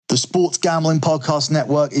The Sports Gambling Podcast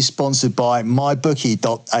Network is sponsored by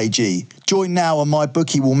mybookie.ag. Join now and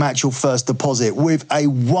MyBookie will match your first deposit with a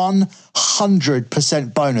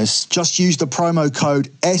 100% bonus. Just use the promo code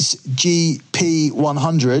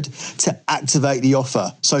SGP100 to activate the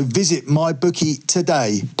offer. So visit MyBookie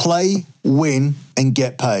today. Play, win, and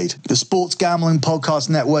get paid. The Sports Gambling Podcast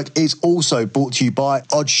Network is also brought to you by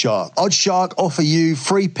Oddshark. Oddshark offer you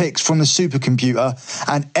free picks from the supercomputer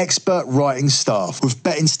and expert writing staff with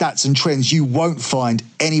betting stats and trends you won't find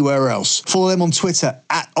anywhere else. Follow them on Twitter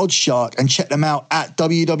at Oddshark and check them out at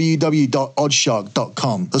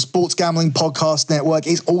www.oddshark.com. The Sports Gambling Podcast Network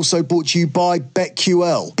is also brought to you by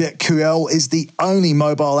BetQL. BetQL is the only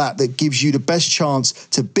mobile app that gives you the best chance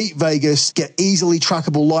to beat Vegas, get easily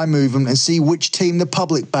trackable line movement, and see which team the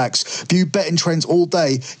public backs. View betting trends all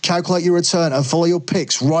day, calculate your return, and follow your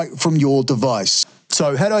picks right from your device.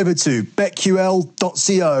 So head over to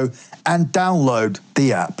betql.co and download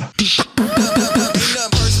the app.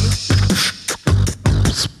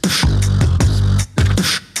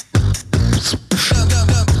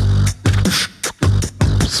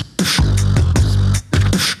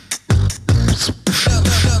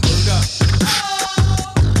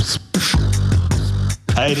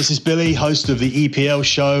 Hey, this is Billy, host of the EPL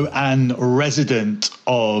Show and resident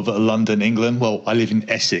of London, England. Well, I live in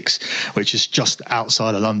Essex, which is just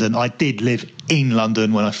outside of London. I did live in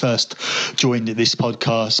London when I first joined this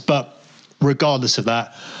podcast, but regardless of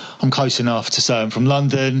that, I'm close enough to say I'm from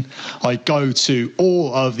London. I go to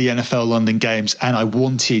all of the NFL London games, and I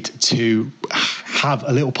wanted to have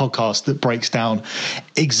a little podcast that breaks down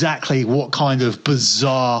exactly what kind of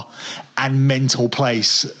bizarre and mental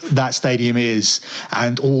place that stadium is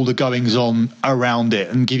and all the goings on around it,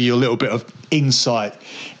 and give you a little bit of insight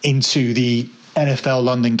into the NFL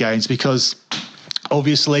London games, because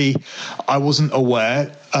obviously I wasn't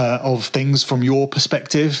aware of things from your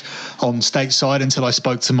perspective on stateside until I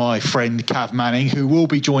spoke to my friend Cav Manning, who will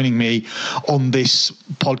be joining me on this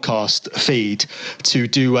podcast feed to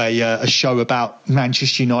do a show about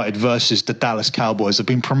Manchester United versus the Dallas Cowboys. I've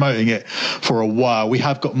been promoting it for a while. We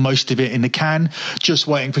have got most of it in the can, just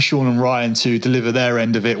waiting for Sean and Ryan to deliver their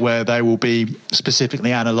end of it, where they will be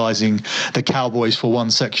specifically analysing the Cowboys for one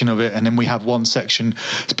section of it, and then we have one section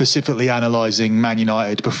specifically analysing Man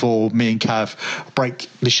United before me and Cav break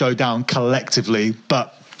the show down collectively.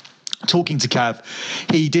 But talking to Cav,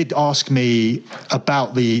 he did ask me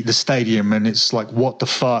about the stadium, and it's like, what the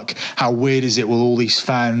fuck? How weird is it with all these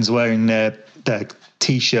fans wearing their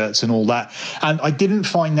T-shirts and all that? And I didn't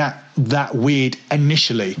find that weird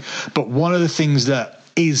initially, but one of the things that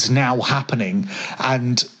is now happening,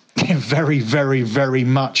 and very, very, very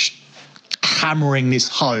much hammering this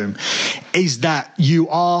home, is that you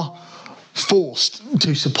are forced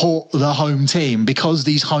to support the home team because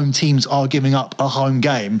these home teams are giving up a home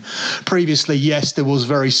game. Previously, yes, there was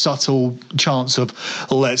very subtle chance of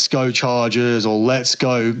let's go Chargers or let's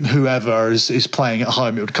go whoever is playing at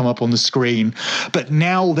home. It would come up on the screen. But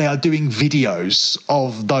now they are doing videos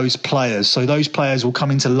of those players. So those players will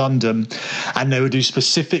come into London and they will do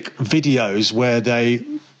specific videos where they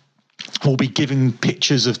will be given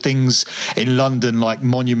pictures of things in London, like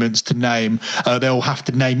monuments to name. They'll have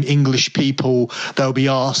to name English people. They'll be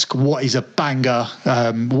asked, what is a banger?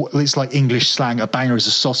 It's like English slang. A banger is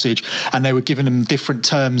a sausage. And they were giving them different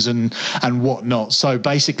terms and whatnot. So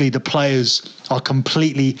basically the players are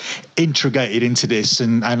completely integrated into this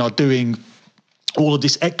and are doing all of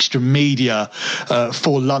this extra media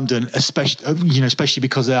for London, especially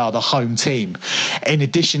because they are the home team. In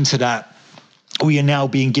addition to that, we are now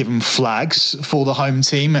being given flags for the home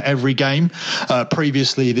team at every game.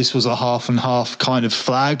 Previously, this was a half and half kind of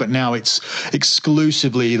flag, but now it's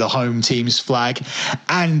exclusively the home team's flag.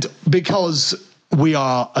 And because we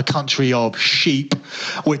are a country of sheep,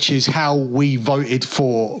 which is how we voted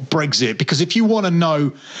for Brexit. Because if you want to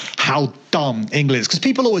know how dumb England is, because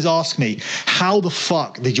people always ask me, how the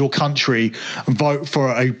fuck did your country vote for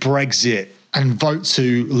a Brexit and vote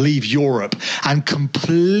to leave Europe and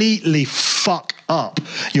completely fuck up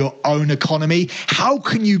your own economy? How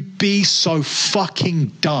can you be so fucking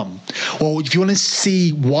dumb? Well, if you want to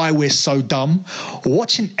see why we're so dumb,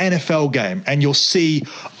 watch an NFL game and you'll see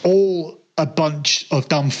a bunch of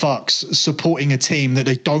dumb fucks supporting a team that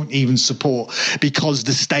they don't even support because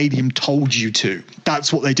the stadium told you to.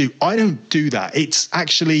 That's what they do. I don't do that. It's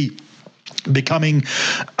actually becoming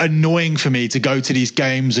annoying for me to go to these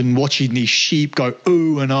games and watching these sheep go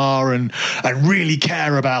ooh and ah and really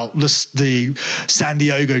care about the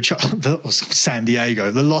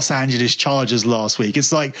the Los Angeles Chargers last week.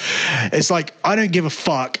 It's like I don't give a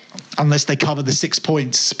fuck unless they cover the 6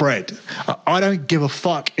 point spread. I don't give a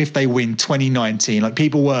fuck if they win 2019. Like,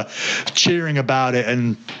 people were cheering about it,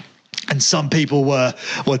 and some people were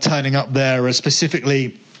turning up there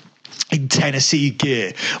specifically in Tennessee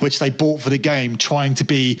gear, which they bought for the game, trying to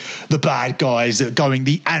be the bad guys, that going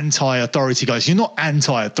the anti-authority guys. You're not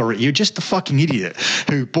anti-authority. You're just a fucking idiot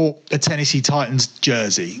who bought a Tennessee Titans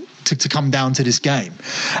jersey to come down to this game.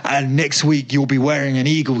 And next week you'll be wearing an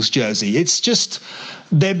Eagles jersey. It's just,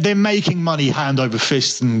 they're making money hand over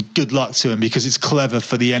fist, and good luck to them, because it's clever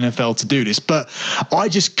for the NFL to do this. But I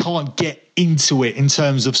just can't get into it in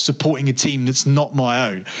terms of supporting a team that's not my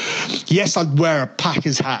own. Yes, I'd wear a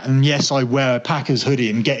Packers hat, and yes, I wear a Packers hoodie,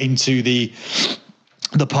 and get into the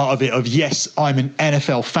part of it of, yes, I'm an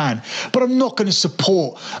NFL fan, but I'm not going to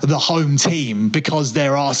support the home team because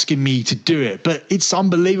they're asking me to do it. But it's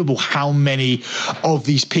unbelievable how many of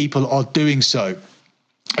these people are doing so.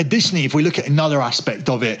 Additionally, if we look at another aspect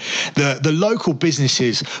of it, the local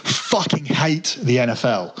businesses fucking hate the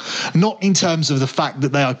NFL. Not in terms of the fact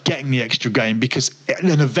that they are getting the extra game, because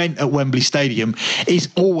an event at Wembley Stadium is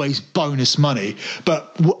always bonus money.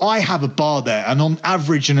 But I have a bar there, and on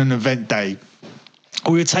average in an event day,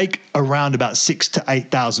 we would take around about £6,000 to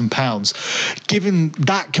 £8,000. Given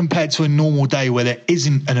that compared to a normal day where there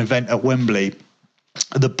isn't an event at Wembley,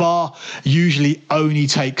 the bar usually only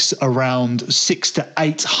takes around £600 to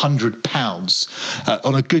 £800.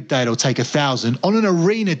 On a good day, it'll take £1,000. On an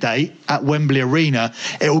arena day at Wembley Arena,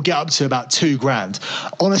 it will get up to about £2,000.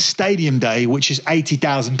 On a stadium day, which is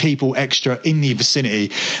 80,000 people extra in the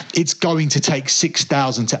vicinity, it's going to take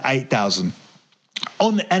 £6,000 to £8,000.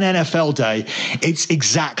 On an NFL day, it's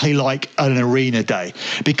exactly like an arena day,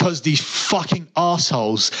 because these fucking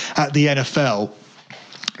assholes at the NFL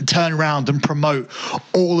turn around and promote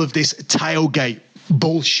all of this tailgate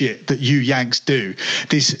bullshit that you Yanks do.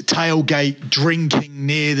 This tailgate drinking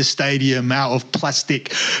near the stadium out of plastic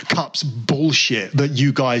cups bullshit that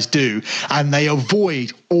you guys do, and they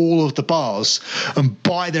avoid all of the bars and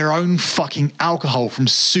buy their own fucking alcohol from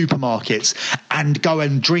supermarkets and go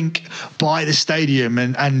and drink by the stadium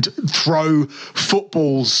and throw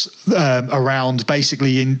footballs around,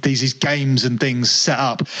 basically, in these games and things set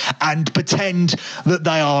up, and pretend that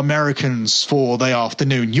they are Americans for the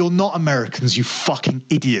afternoon. You're not Americans, you fucking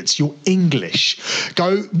idiots. You're English.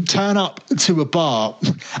 Go turn up to a bar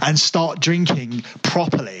and start drinking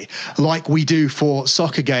properly, like we do for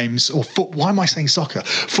soccer games, or why am I saying soccer?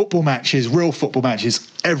 Football matches, real football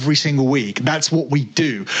matches, every single week. That's what we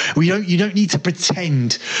do. You don't need to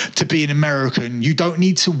pretend to be an American. You don't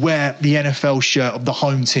need to wear the NFL shirt of the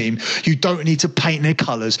home team. You don't need to paint their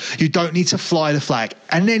colours. You don't need to fly the flag.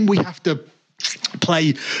 And then we have to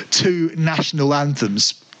play two national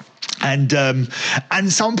anthems.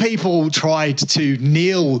 And some people tried to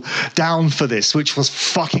kneel down for this, which was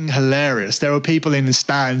fucking hilarious. There were people in the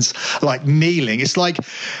stands like kneeling. It's like,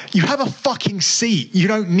 you have a fucking seat. You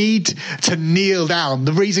don't need to kneel down.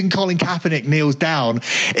 The reason Colin Kaepernick kneels down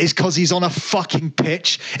is because he's on a fucking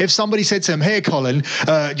pitch. If somebody said to him, "Here, Colin,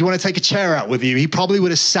 do you want to take a chair out with you?" he probably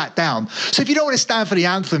would have sat down. So if you don't want to stand for the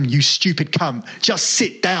anthem, you stupid cunt, just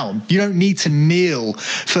sit down. You don't need to kneel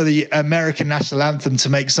for the American national anthem to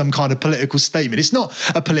make some kind of political statement. It's not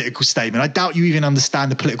a political statement. I doubt you even understand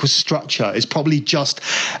the political structure. It's probably just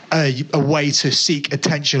a way to seek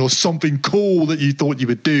attention, or something cool that you thought you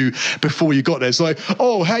would do before you got there. It's like,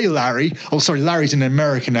 "Oh, hey, Larry." Oh, sorry, Larry's an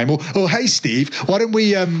American name. Or, "Oh, hey, Steve, why don't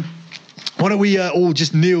we all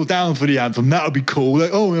just kneel down for the anthem? That would be cool."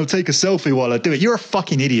 Like, "Oh, we'll take a selfie while I do it." You're a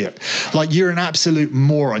fucking idiot. Like, you're an absolute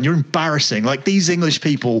moron. You're embarrassing. Like, these English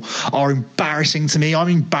people are embarrassing to me. I'm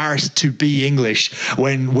embarrassed to be English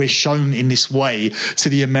when we're shown in this way to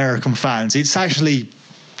the American fans. It's actually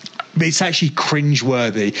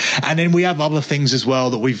cringeworthy. And then we have other things as well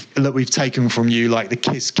that we've taken from you, like the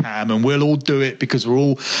kiss cam, and we'll all do it because we're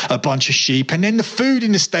all a bunch of sheep. And then the food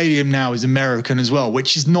in the stadium now is American as well,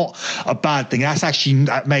 which is not a bad thing.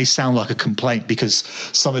 That may sound like a complaint, because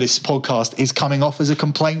some of this podcast is coming off as a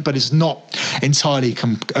complaint, but it's not entirely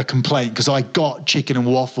a complaint, because I got chicken and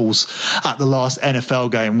waffles at the last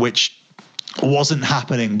NFL game, which wasn't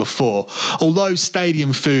happening before. Although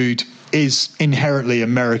stadium food is inherently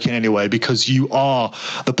American anyway, because you are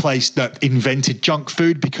the place that invented junk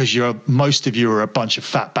food, because most of you are a bunch of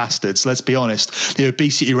fat bastards. Let's be honest. The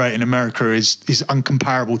obesity rate in America is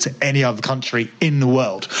uncomparable to any other country in the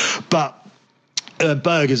world. But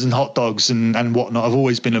burgers and hot dogs and whatnot have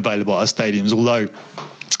always been available at our stadiums, although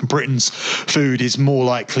Britain's food is more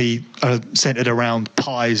likely centered around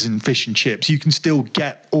pies and fish and chips. You can still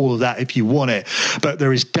get all of that if you want it, but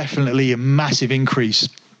there is definitely a massive increase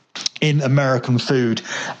in American food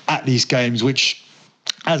at these games, which,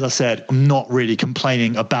 as I said, I'm not really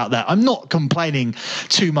complaining about that. I'm not complaining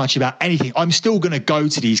too much about anything. I'm still going to go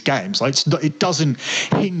to these games. It doesn't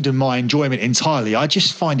hinder my enjoyment entirely. I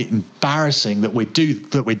just find it embarrassing that we're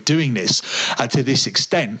doing this to this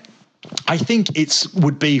extent. I think it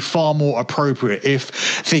would be far more appropriate if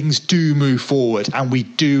things do move forward and we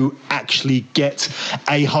do actually get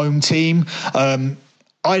a home team.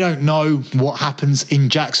 I don't know what happens in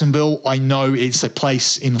Jacksonville. I know it's a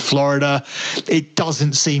place in Florida. It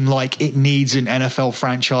doesn't seem like it needs an NFL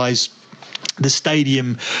franchise. The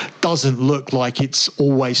stadium doesn't look like it's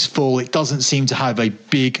always full. It doesn't seem to have a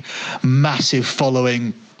big, massive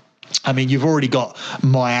following. I mean, you've already got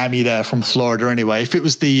Miami there from Florida anyway. If it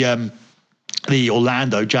was the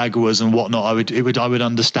Orlando Jaguars and whatnot, I would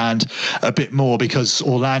understand a bit more, because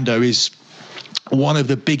Orlando is one of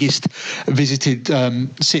the biggest visited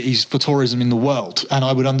cities for tourism in the world, and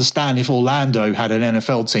I would understand if Orlando had an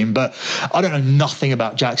NFL team, but I don't know nothing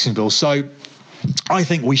about Jacksonville. So I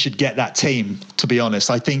think we should get that team, to be honest.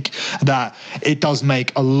 I think that it does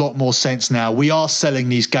make a lot more sense now. We are selling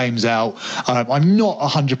these games out. I'm not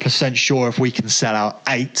 100% sure if we can sell out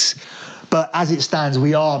 8, but as it stands,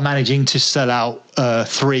 we are managing to sell out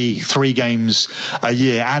three games a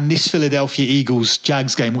year. And this Philadelphia Eagles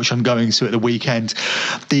Jags game, which I'm going to at the weekend,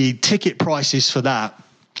 the ticket prices for that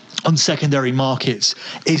on secondary markets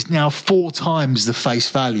is now 4 times the face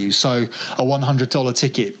value. So a $100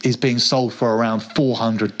 ticket is being sold for around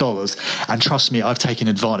 $400. And trust me, I've taken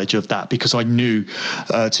advantage of that, because I knew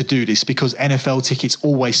to do this, because NFL tickets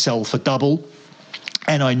always sell for double.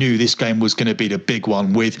 And I knew this game was going to be the big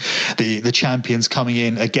one, with the champions coming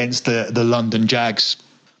in against the London Jags.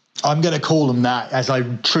 I'm going to call them that, as I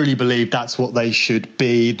truly believe that's what they should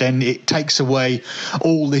be. Then it takes away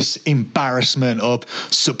all this embarrassment of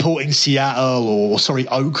supporting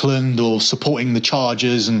Oakland, or supporting the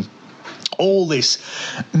Chargers, and all this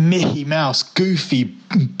Mickey Mouse, goofy,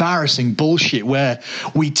 embarrassing bullshit where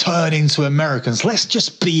we turn into Americans. Let's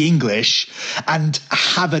just be English and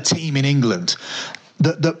have a team in England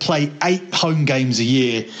that play 8 home games a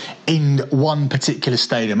year in one particular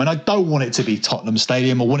stadium. And I don't want it to be Tottenham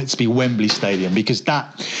Stadium. I want it to be Wembley Stadium, because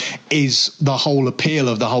that is the whole appeal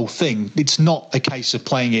of the whole thing. It's not a case of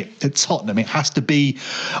playing it at Tottenham. It has to be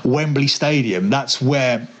Wembley Stadium. That's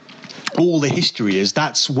where all the history is.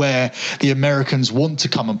 That's where the Americans want to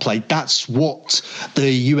come and play. That's what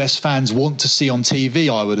the US fans want to see on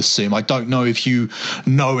TV, I would assume. I don't know if you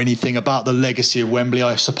know anything about the legacy of Wembley.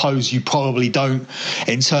 I suppose you probably don't,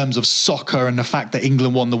 in terms of soccer and the fact that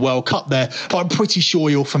England won the World Cup there, but I'm pretty sure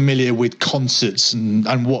you're familiar with concerts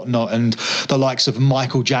and whatnot, and the likes of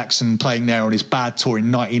Michael Jackson playing there on his Bad tour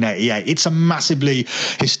in 1988. It's a massively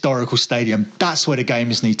historical stadium. That's where the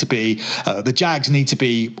games need to be. The Jags need to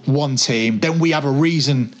be one team. Then we have a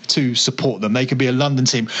reason to support them. They can be a London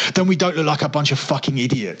team. Then we don't look like a bunch of fucking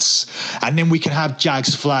idiots. And then we can have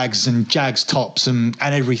Jags flags and Jags tops and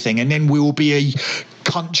everything. And then we will be a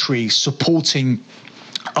country supporting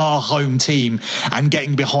our home team and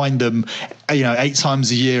getting behind them, 8 times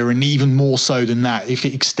a year, and even more so than that if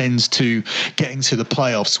it extends to getting to the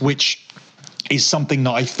playoffs, which is something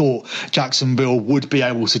that I thought Jacksonville would be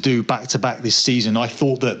able to do back-to-back this season. I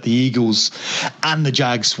thought that the Eagles and the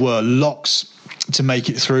Jags were locks to make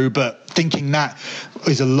it through, but thinking that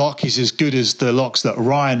is a lock is as good as the locks that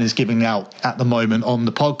Ryan is giving out at the moment on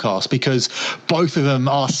the podcast, because both of them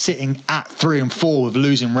are sitting at 3 and 4 with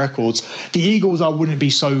losing records. The Eagles I wouldn't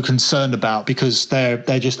be so concerned about, because they're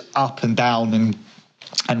just up and down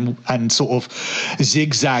and sort of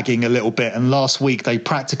zigzagging a little bit. And last week they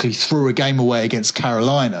practically threw a game away against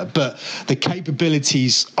Carolina, but the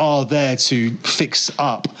capabilities are there to fix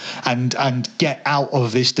up and get out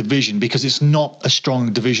of this division, because it's not a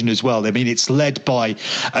strong division as well. I mean, it's led by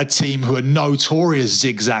a team who are notorious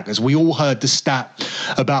zigzaggers. We all heard the stat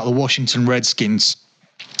about the Washington Redskins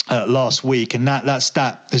last week, and that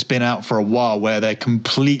stat has been out for a while, where they're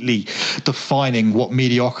completely defining what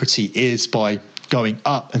mediocrity is by going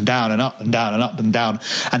up and down and up and down and up and down,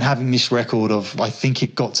 and having this record of, I think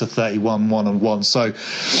it got to 31-1-1. So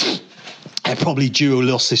they're probably due a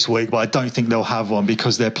loss this week, but I don't think they'll have one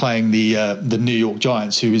because they're playing the New York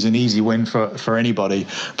Giants, who is an easy win for anybody,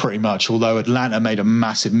 pretty much. Although Atlanta made a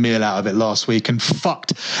massive meal out of it last week and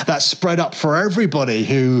fucked that spread up for everybody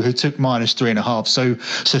who took -3.5.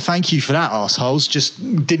 So thank you for that, arseholes.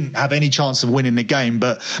 Just didn't have any chance of winning the game,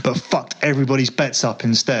 but fucked everybody's bets up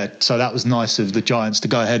instead. So that was nice of the Giants to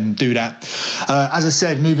go ahead and do that. As I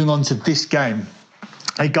said, moving on to this game.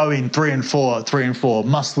 They go in 3-4,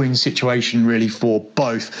 must-win situation really for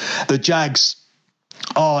both. The Jags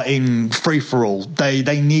are in free-for-all.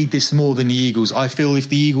 They need this more than the Eagles. I feel if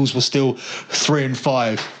the Eagles were still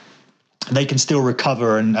 3-5, they can still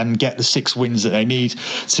recover and get the 6 wins that they need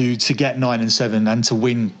to get 9-7 and to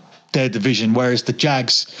win their division. Whereas the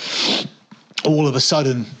Jags, all of a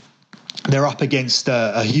sudden, they're up against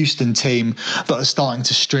a Houston team that are starting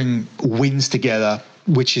to string wins together,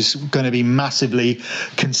 which is going to be massively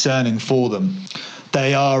concerning for them.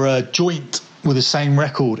 They are joint with the same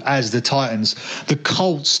record as the Titans. The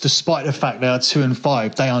Colts, despite the fact they are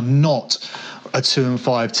 2-5, they are not a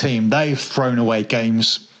 2-5 team. They've thrown away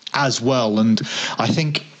games as well. And I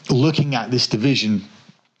think looking at this division,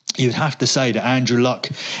 you'd have to say that Andrew Luck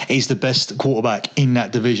is the best quarterback in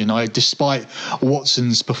that division. Despite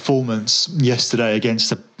Watson's performance yesterday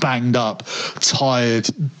against a banged up, tired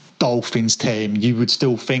Dolphins team, you would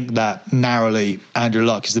still think that narrowly Andrew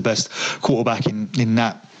Luck is the best quarterback in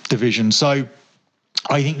that division. So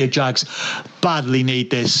I think the Jags badly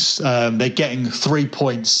need this. They're getting 3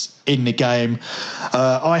 points in the game.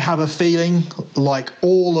 I have a feeling like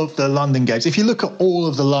all of the London games, if you look at all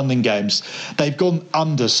of the London games, they've gone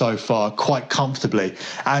under so far quite comfortably.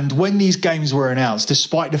 And when these games were announced,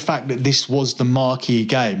 despite the fact that this was the marquee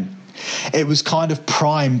game, it was kind of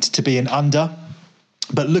primed to be an under.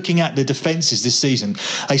 But looking at the defences this season,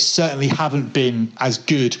 they certainly haven't been as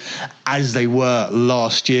good as they were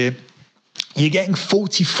last year. You're getting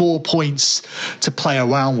 44 points to play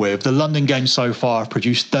around with. The London games so far have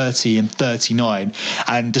produced 30 and 39.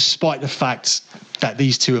 And despite the fact that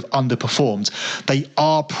these two have underperformed, they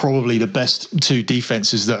are probably the best 2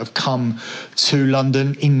 defences that have come to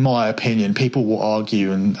London, in my opinion. People will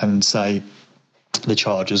argue and say the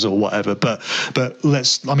Chargers or whatever, but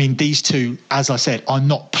these two, as I said, are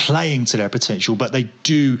not playing to their potential, but they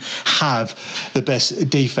do have the best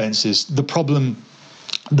defenses. The problem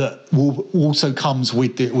that also comes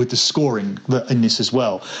with the scoring in this as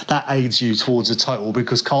well, that aids you towards the total,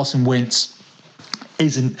 because Carson Wentz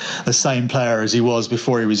isn't the same player as he was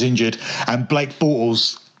before he was injured, and Blake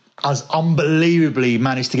Bortles has unbelievably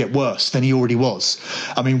managed to get worse than he already was.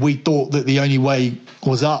 I mean, we thought that the only way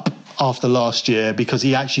was up after last year, because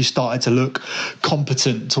he actually started to look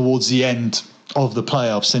competent towards the end of the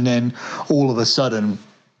playoffs, and then all of a sudden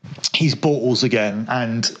he's Bortles again.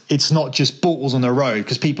 And it's not just Bortles on the road,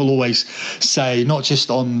 because people always say, not just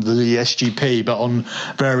on the SGP but on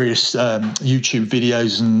various YouTube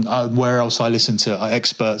videos and where else I listen to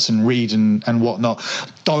experts and read and whatnot,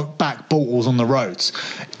 don't back Bortles on the roads.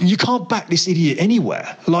 You can't back this idiot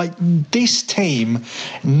anywhere. Like, this team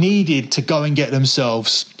needed to go and get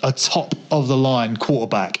themselves a top of the line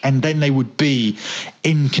quarterback, and then they would be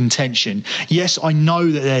in contention. Yes, I know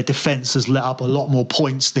that their defense has let up a lot more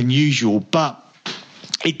points than usual, but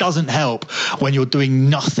it doesn't help when you're doing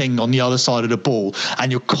nothing on the other side of the ball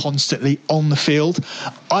and you're constantly on the field.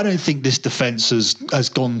 I don't think this defence has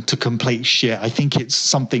gone to complete shit. I think it's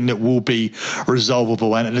something that will be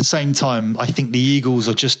resolvable. And at the same time, I think the Eagles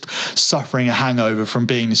are just suffering a hangover from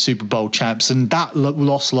being the Super Bowl champs. And that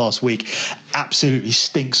loss last week absolutely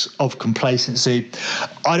stinks of complacency.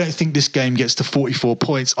 I don't think this game gets to 44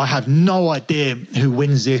 points. I have no idea who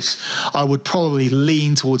wins this. I would probably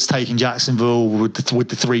lean towards taking Jacksonville with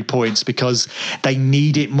the 3 points, because they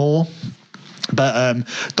need it more. But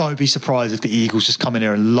don't be surprised if the Eagles just come in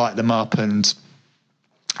here and light them up and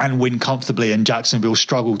win comfortably, and Jacksonville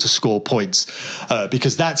struggle to score points,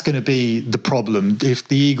 because that's going to be the problem. If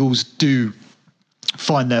the Eagles do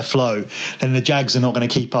find their flow, then the Jags are not going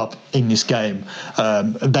to keep up in this game.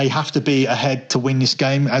 They have to be ahead to win this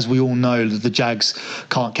game. As we all know, the Jags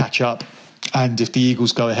can't catch up. And if the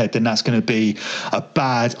Eagles go ahead, then that's going to be a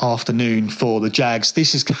bad afternoon for the Jags.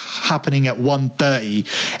 This is happening at 1:30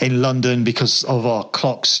 in London because of our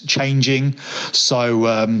clocks changing. So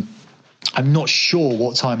I'm not sure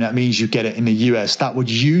what time that means you get it in the US. That would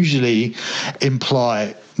usually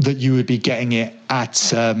imply that you would be getting it at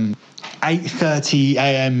 8:30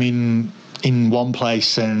 a.m. in one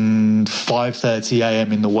place and 5:30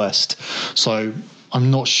 a.m. in the West. So I'm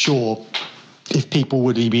not sure if people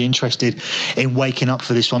would be interested in waking up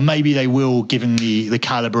for this one. Maybe they will, given the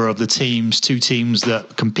caliber of the two teams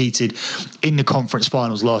that competed in the conference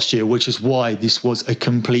finals last year, which is why this was a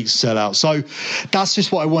complete sellout. So that's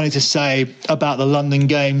just what I wanted to say about the London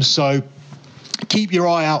games. So keep your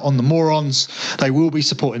eye out on the Morons. They will be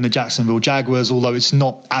supporting the Jacksonville Jaguars, although it's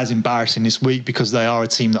not as embarrassing this week because they are a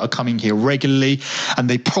team that are coming here regularly, and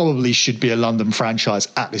they probably should be a London franchise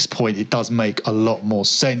at this point. It does make a lot more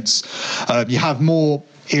sense. You have more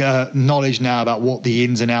knowledge now about what the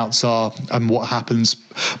ins and outs are and what happens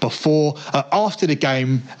before. After the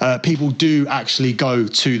game, people do actually go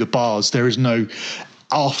to the bars. There is no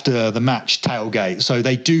after the match tailgate. So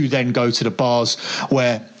they do then go to the bars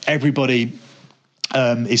where everybody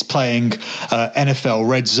is playing NFL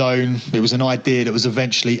Red Zone. It was an idea that was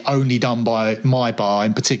eventually only done by my bar,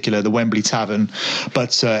 in particular, the Wembley Tavern.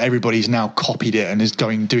 But everybody's now copied it and is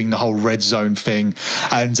doing the whole Red Zone thing.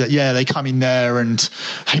 And they come in there and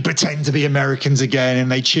they pretend to be Americans again, and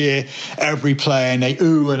they cheer every play and they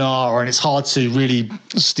ooh and ah, and it's hard to really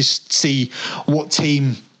see what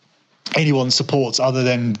team anyone supports other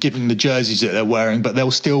than giving the jerseys that they're wearing. But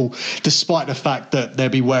they'll still, despite the fact that they'll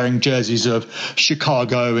be wearing jerseys of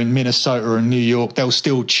Chicago and Minnesota and New York, they'll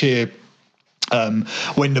still cheer.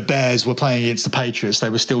 When the Bears were playing against the Patriots, they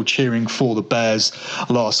were still cheering for the Bears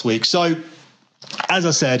last week. So as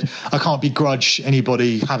I said, I can't begrudge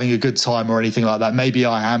anybody having a good time or anything like that. Maybe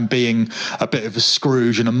I am being a bit of a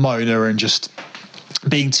Scrooge and a moaner and just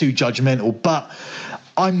being too judgmental, but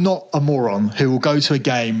I'm not a moron who will go to a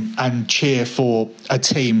game and cheer for a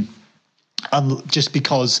team just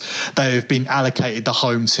because they have been allocated the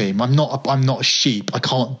home team. I'm not a sheep. I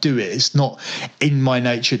can't do it. It's not in my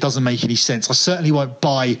nature. It doesn't make any sense. I certainly won't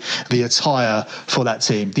buy the attire for that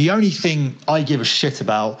team. The only thing I give a shit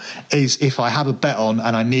about is if I have a bet on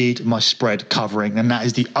and I need my spread covering, and that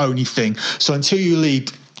is the only thing. So until you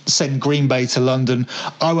send Green Bay to London,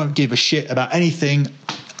 I won't give a shit about anything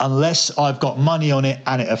unless I've got money on it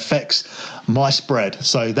and it affects my spread.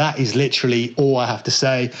 So that is literally all I have to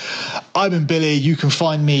say. I've been Billy. You can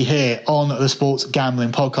find me here on the Sports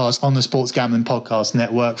Gambling Podcast, on the Sports Gambling Podcast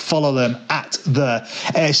Network. Follow them at the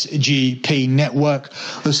SGP Network.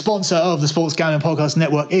 The sponsor of the Sports Gambling Podcast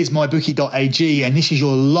Network is mybookie.ag, and this is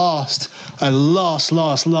your last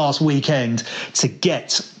weekend to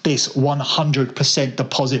get this 100%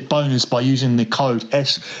 deposit bonus by using the code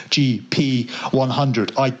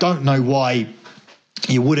SGP100. I don't know why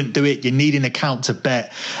you wouldn't do it. You need an account to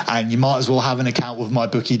bet, and you might as well have an account with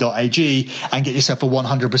mybookie.ag and get yourself a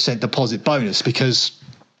 100% deposit bonus, because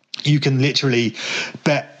you can literally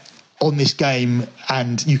bet on this game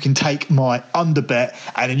and you can take my under bet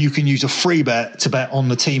and then you can use a free bet to bet on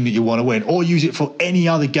the team that you want to win, or use it for any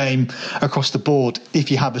other game across the board if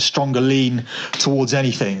you have a stronger lean towards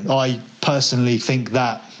anything. I personally think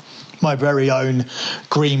that my very own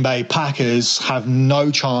Green Bay Packers have no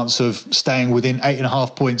chance of staying within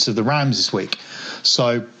 8.5 points of the Rams this week.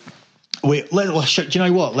 So do you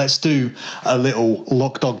know what? Let's do a little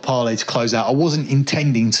lock dog parlay to close out. I wasn't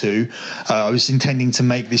intending to. I was intending to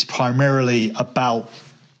make this primarily about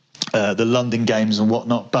the London games and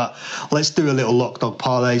whatnot, but let's do a little lock dog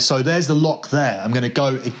parlay. So there's the lock there. I'm going to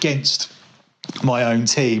go against my own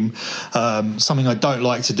team, something I don't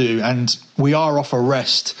like to do, and we are off a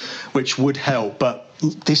rest, which would help, but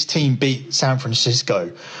this team beat San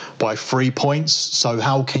Francisco by 3 points, so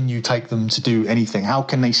how can you take them to do anything? How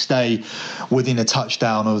can they stay within a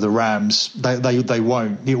touchdown of the Rams? They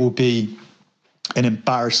won't. It will be an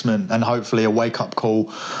embarrassment and hopefully a wake-up call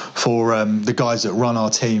for the guys that run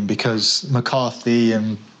our team, because McCarthy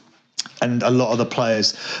and a lot of the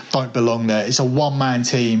players don't belong there. It's a one-man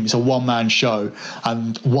team. It's a one-man show,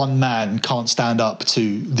 and one man can't stand up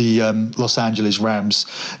to the Los Angeles Rams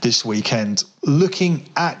this weekend. Looking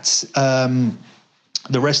at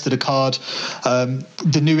the rest of the card,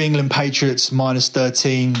 the New England Patriots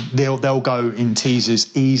 -13. They'll go in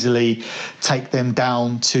teasers easily, take them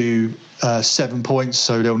down to 7 points,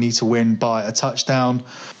 so they'll need to win by a touchdown.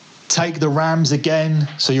 Take the Rams again,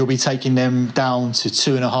 so you'll be taking them down to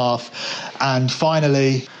 2.5. And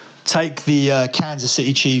finally, take the Kansas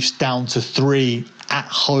City Chiefs down to 3 at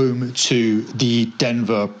home to the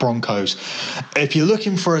Denver Broncos. If you're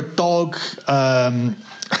looking for a dog,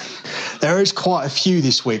 there is quite a few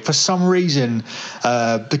this week. For some reason,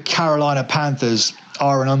 the Carolina Panthers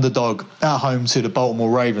are an underdog at home to the Baltimore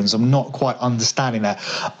Ravens. I'm not quite understanding that.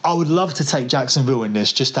 I would love to take Jacksonville in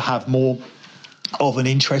this just to have more of an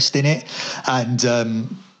interest in it and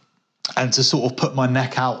to sort of put my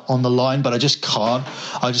neck out on the line, but I just can't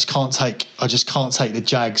take the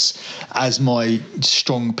Jags as my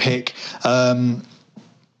strong pick.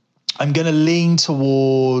 I'm going to lean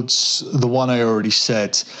towards the one I already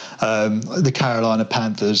said, the Carolina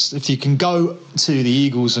Panthers. If you can go to the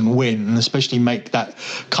Eagles and win, and especially make that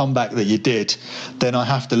comeback that you did, then I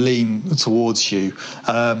have to lean towards you.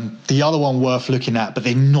 The other one worth looking at, but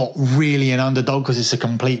they're not really an underdog because it's a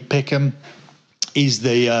complete pick 'em, is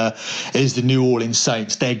the New Orleans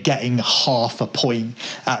Saints. They're getting half a point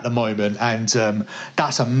at the moment, and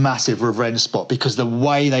that's a massive revenge spot because the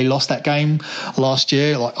way they lost that game last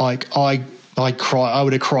year, I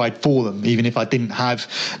would have cried for them even if I didn't have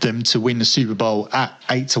them to win the Super Bowl at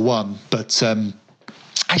 8-1. But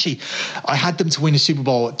actually, I had them to win the Super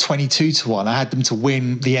Bowl at 22-1. I had them to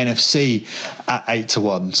win the NFC at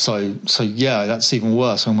 8-1. So yeah, that's even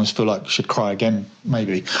worse. I almost feel like I should cry again,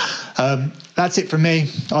 maybe. That's it from me.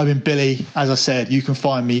 I've been Billy. As I said, you can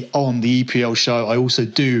find me on the EPL Show. I also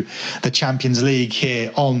do the Champions League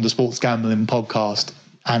here on the Sports Gambling Podcast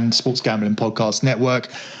and Sports Gambling Podcast Network.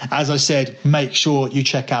 As I said, make sure you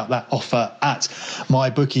check out that offer at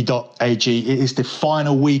mybookie.ag. It is the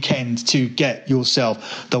final weekend to get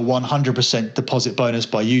yourself the 100% deposit bonus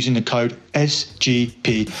by using the code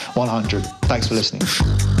SGP100. Thanks for listening.